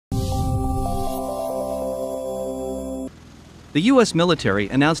The U.S. military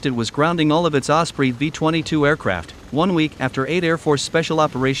announced it was grounding all of its Osprey V-22 aircraft, 1 week after 8 Air Force Special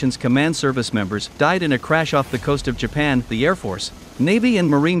Operations Command service members died in a crash off the coast of Japan. The Air Force, Navy and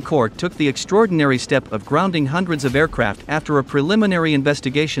Marine Corps took the extraordinary step of grounding hundreds of aircraft after a preliminary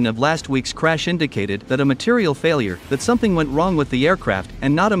investigation of last week's crash indicated that a material failure, that something went wrong with the aircraft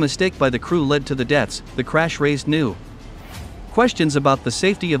and not a mistake by the crew led to the deaths. The crash raised new questions about the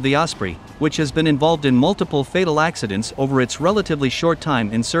safety of the Osprey, which has been involved in multiple fatal accidents over its relatively short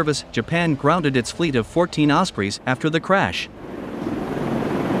time in service. Japan grounded its fleet of 14 Ospreys after the crash.